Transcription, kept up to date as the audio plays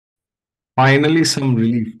Finally, some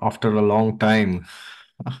relief after a long time.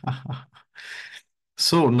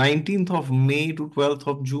 So, 19th of May to 12th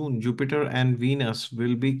of June, Jupiter and Venus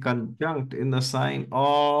will be conjunct in the sign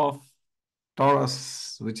of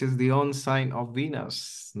Taurus, which is the own sign of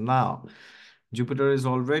Venus. Now, Jupiter is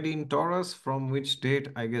already in Taurus, from which date,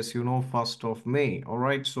 I guess 1st of May. All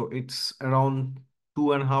right, so it's around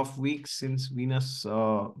 2.5 weeks since Venus,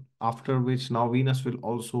 after which now Venus will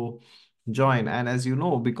also join. And as you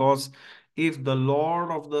know, because if the Lord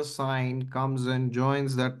of the sign comes and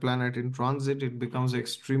joins that planet in transit, it becomes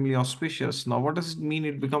extremely auspicious. Now, what does it mean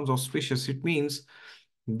it becomes auspicious? It means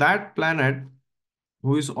that planet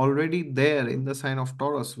who is already there in the sign of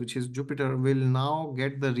Taurus, which is Jupiter, will now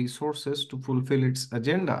get the resources to fulfill its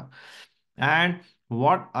agenda. And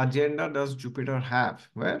what agenda does Jupiter have?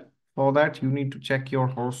 Well, for that, you need to check your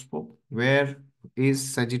horoscope. Where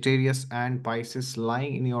is Sagittarius and Pisces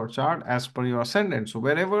lying in your chart as per your ascendant? So,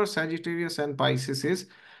 wherever Sagittarius and Pisces is,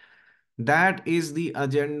 that is the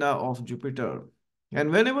agenda of Jupiter. And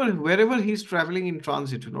wherever he's traveling in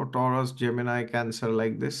transit, Taurus, Gemini, Cancer,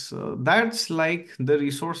 like this, that's like the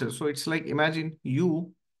resources. So it's like imagine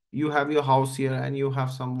you have your house here and you have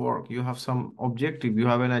some work, you have some objective, you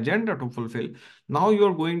have an agenda to fulfill. Now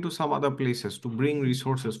you're going to some other places to bring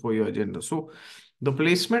resources for your agenda. So the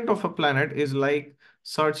placement of a planet is like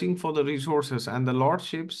searching for the resources, and the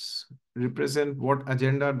lordships represent what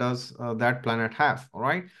agenda does that planet have. All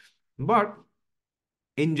right. But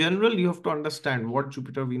in general, you have to understand what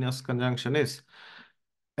Jupiter Venus conjunction is.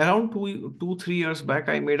 Around 3 years back,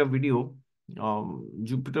 I made a video.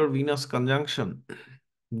 Jupiter Venus conjunction,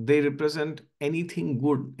 they represent anything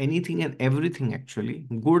good, anything and everything actually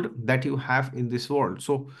good that you have in this world.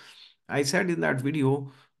 So I said in that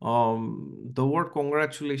video, the word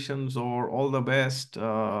congratulations or all the best,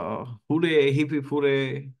 hooray, hip hip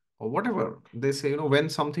hooray, or whatever they say, when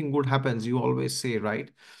something good happens, you always say,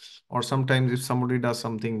 right? Or sometimes if somebody does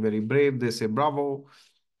something very brave, they say bravo.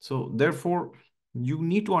 So therefore, you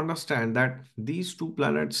need to understand that these two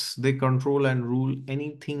planets, they control and rule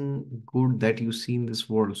anything good that you see in this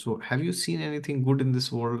world. So have you seen anything good in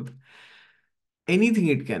this world? Anything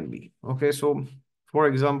it can be. Okay, so for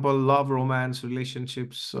example, love, romance,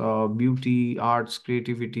 relationships, beauty, arts,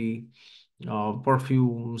 creativity,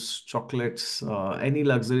 perfumes, chocolates, any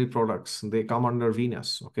luxury products, they come under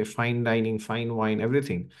Venus. Okay, fine dining, fine wine,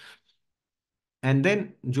 everything. And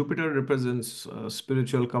then Jupiter represents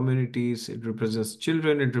spiritual communities, it represents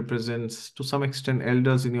children, it represents to some extent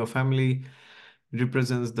elders in your family, it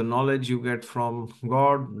represents the knowledge you get from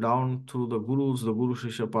God down through the gurus, the Guru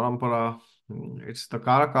Shishya Parampara. It's the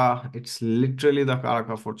Karaka, it's literally the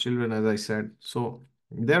Karaka for children, as I said. So,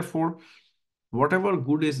 therefore, whatever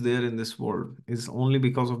good is there in this world is only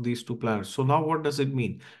because of these two planets. So, now what does it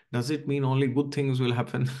mean? Does it mean only good things will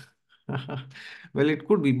happen? Well, it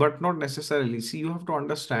could be, but not necessarily. See, you have to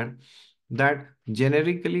understand that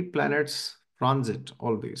generically planets transit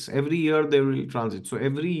always. Every year they will transit. So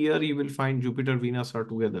every year you will find Jupiter, Venus are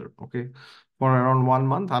together, okay, for around 1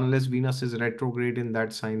 month. Unless Venus is retrograde in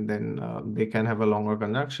that sign, then they can have a longer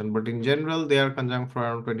conjunction. But in general, they are conjunct for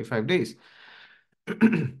around 25 days.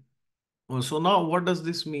 So now what does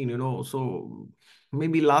this mean? So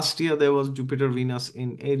maybe last year there was Jupiter Venus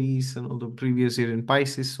in Aries and the previous year in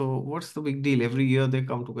Pisces. So what's the big deal? Every year they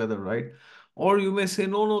come together, right? Or you may say,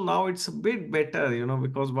 no, no, now it's a bit better,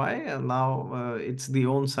 because why? Now it's the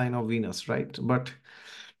own sign of Venus, right? But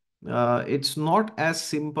it's not as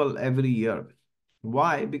simple every year.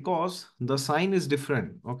 Why? Because the sign is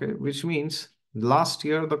different, okay? Which means last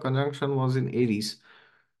year the conjunction was in Aries.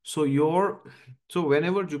 So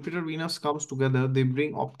whenever Jupiter Venus comes together, they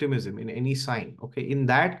bring optimism in any sign. Okay, in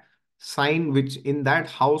that sign, which in that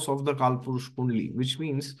house of the Kalpurush Kundli, which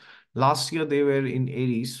means last year they were in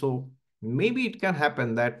Aries. So maybe it can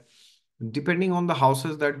happen that depending on the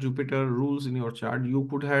houses that Jupiter rules in your chart, you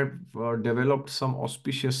could have developed some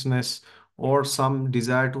auspiciousness or some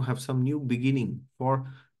desire to have some new beginning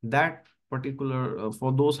for that particular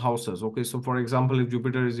for those houses. Okay, so for example, if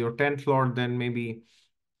Jupiter is your 10th lord, then maybe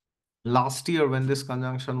last year when this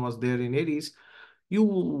conjunction was there in Aries, you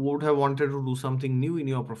would have wanted to do something new in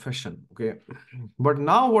your profession. Okay. But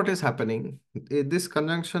now what is happening? This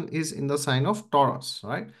conjunction is in the sign of Taurus,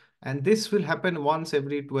 right? And this will happen once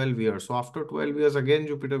every 12 years. So after 12 years, again,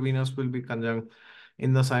 Jupiter Venus will be conjunct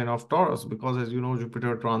in the sign of Taurus, because as you know,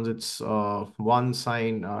 Jupiter transits one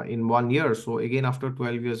sign in 1 year. So again, after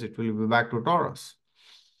 12 years, it will be back to Taurus.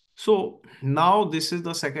 So now this is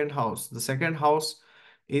the second house. The second house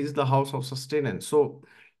is the house of sustenance. So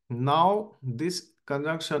now this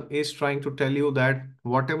conjunction is trying to tell you that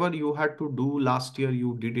whatever you had to do last year,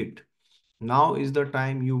 you did it. Now is the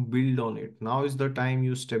time you build on it. Now is the time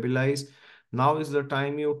you stabilize. Now is the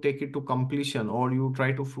time you take it to completion or you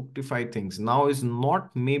try to fructify things. Now is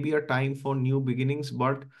not maybe a time for new beginnings,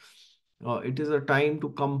 but it is a time to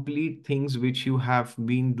complete things which you have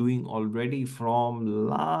been doing already from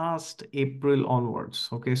last April onwards.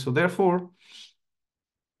 Okay, so therefore,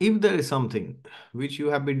 if there is something which you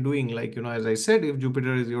have been doing, like, as I said, if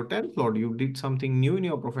Jupiter is your 10th lord, you did something new in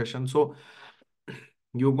your profession. So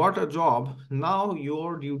you got a job. Now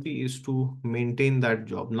your duty is to maintain that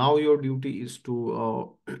job. Now your duty is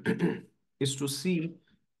to is to see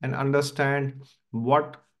and understand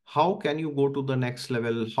how can you go to the next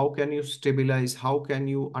level? How can you stabilize? How can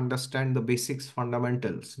you understand the basics,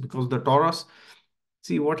 fundamentals? Because the Taurus,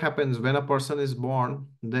 see what happens when a person is born,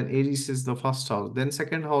 then Aries is the first house. Then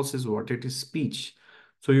second house is what? It is speech.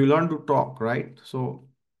 So you learn to talk, right? So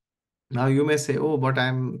now you may say, oh, but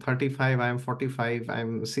I'm 35, I'm 45,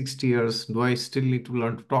 I'm 60 years. Do I still need to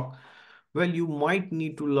learn to talk? Well, you might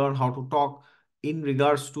need to learn how to talk in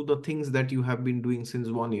regards to the things that you have been doing since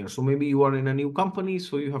 1 year. So maybe you are in a new company,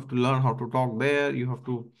 so you have to learn how to talk there. You have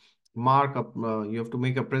to mark up, you have to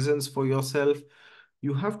make a presence for yourself.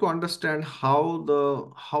 You have to understand how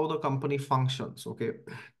the company functions. Okay.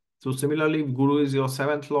 So similarly, if Guru is your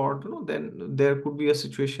seventh lord, then there could be a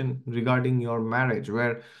situation regarding your marriage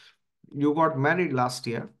where you got married last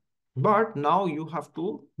year, but now you have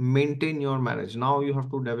to maintain your marriage. Now you have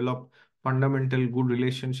to develop fundamental good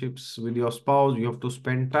relationships with your spouse. You have to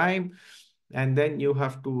spend time, and then you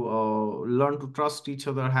have to learn to trust each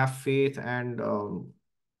other, have faith, and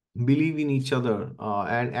believe in each other,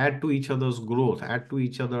 and add to each other's growth, add to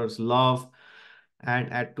each other's love,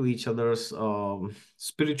 and add to each other's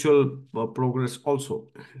spiritual progress also.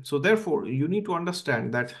 So therefore, you need to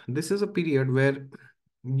understand that this is a period where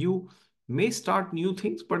you may start new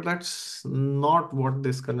things, but that's not what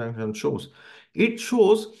this conjunction shows. It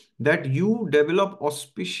shows that you develop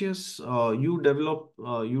auspiciousness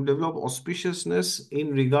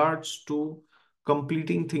in regards to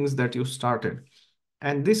completing things that you started.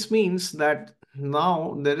 And this means that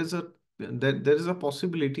now there is a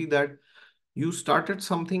possibility that you started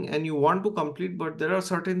something and you want to complete, but there are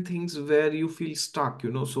certain things where you feel stuck,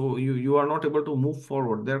 so you are not able to move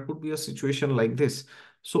forward. There could be a situation like this.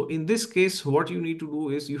 So in this case, what you need to do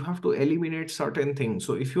is you have to eliminate certain things.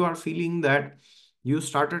 So if you are feeling that you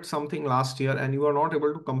started something last year and you are not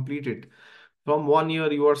able to complete it, from 1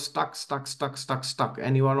 year you are stuck,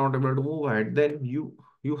 and you are not able to move ahead, then you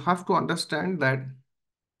have to understand that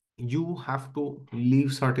you have to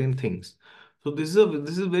leave certain things. So this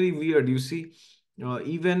is very weird. You see,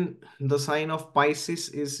 even the sign of Pisces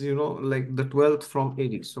is, like the 12th from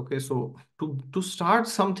Aries. Okay, so to start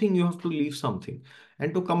something, you have to leave something,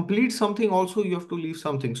 and to complete something also, you have to leave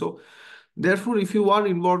something. So therefore, if you are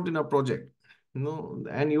involved in a project,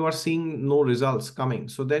 and you are seeing no results coming,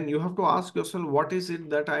 so then you have to ask yourself, what is it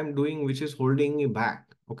that I'm doing which is holding me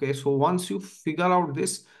back? Okay, so once you figure out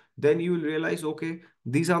this, then you will realize, okay,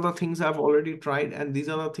 these are the things I've already tried, and these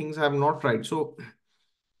are the things I've not tried. So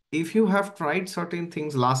if you have tried certain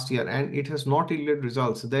things last year and it has not yielded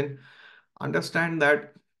results, then understand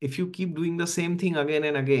that if you keep doing the same thing again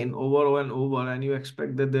and again, over and over, and you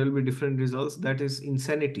expect that there will be different results, that is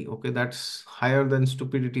insanity. Okay, that's higher than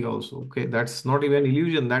stupidity also. Okay, that's not even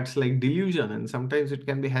illusion, that's like delusion, and sometimes it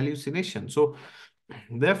can be hallucination. So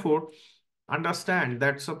therefore, understand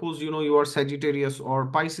that suppose you are Sagittarius or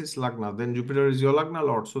Pisces lagna, then Jupiter is your lagna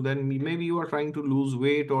lord. So then maybe you are trying to lose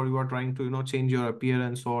weight, or you are trying to change your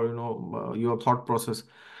appearance, or your thought process,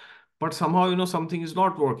 but somehow something is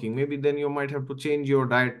not working. Maybe then you might have to change your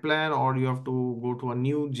diet plan, or you have to go to a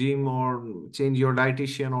new gym, or change your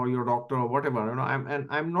dietitian or your doctor or whatever.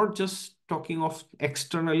 I'm not just talking of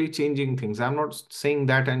externally changing things. I'm not saying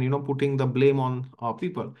that and putting the blame on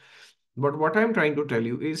people. But what I'm trying to tell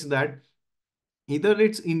you is that either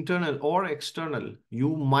it's internal or external, you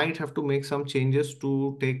might have to make some changes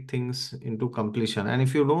to take things into completion. And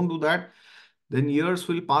if you don't do that, then years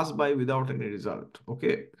will pass by without any result.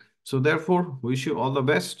 Okay. So therefore, wish you all the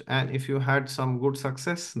best. And if you had some good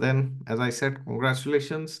success, then as I said,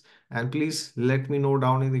 congratulations. And please let me know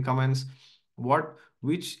down in the comments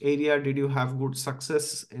which area did you have good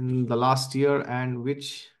success in the last year, and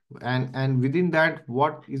and within that,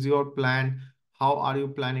 what is your plan? How are you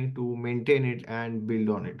planning to maintain it and build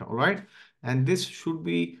on it? All right. And this should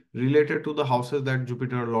be related to the houses that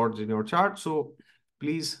Jupiter lords in your chart. So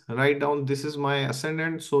please write down, this is my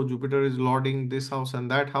ascendant, so Jupiter is lording this house and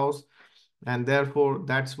that house, and therefore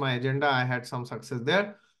that's my agenda. I had some success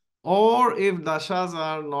there. Or if dashas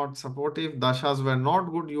are not supportive, dashas were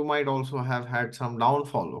not good, you might also have had some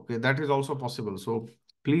downfall. Okay, that is also possible. So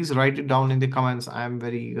Please write it down in the comments. I am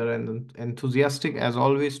very eager and enthusiastic as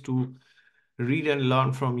always to read and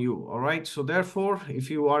learn from you. All right. So therefore,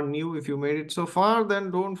 if you are new, if you made it so far,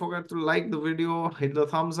 then don't forget to like the video, hit the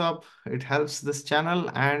thumbs up. It helps this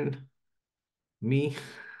channel and me.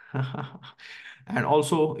 And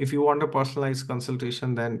also, if you want a personalized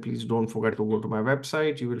consultation, then please don't forget to go to my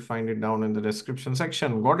website. You will find it down in the description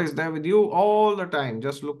section. God is there with you all the time.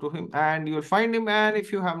 Just look to him and you'll find him. And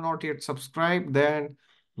if you have not yet subscribed, then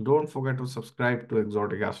don't forget to subscribe to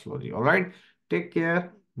Exotic Astrology. All right. Take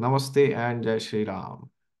care. Namaste and Jai Shri Ram.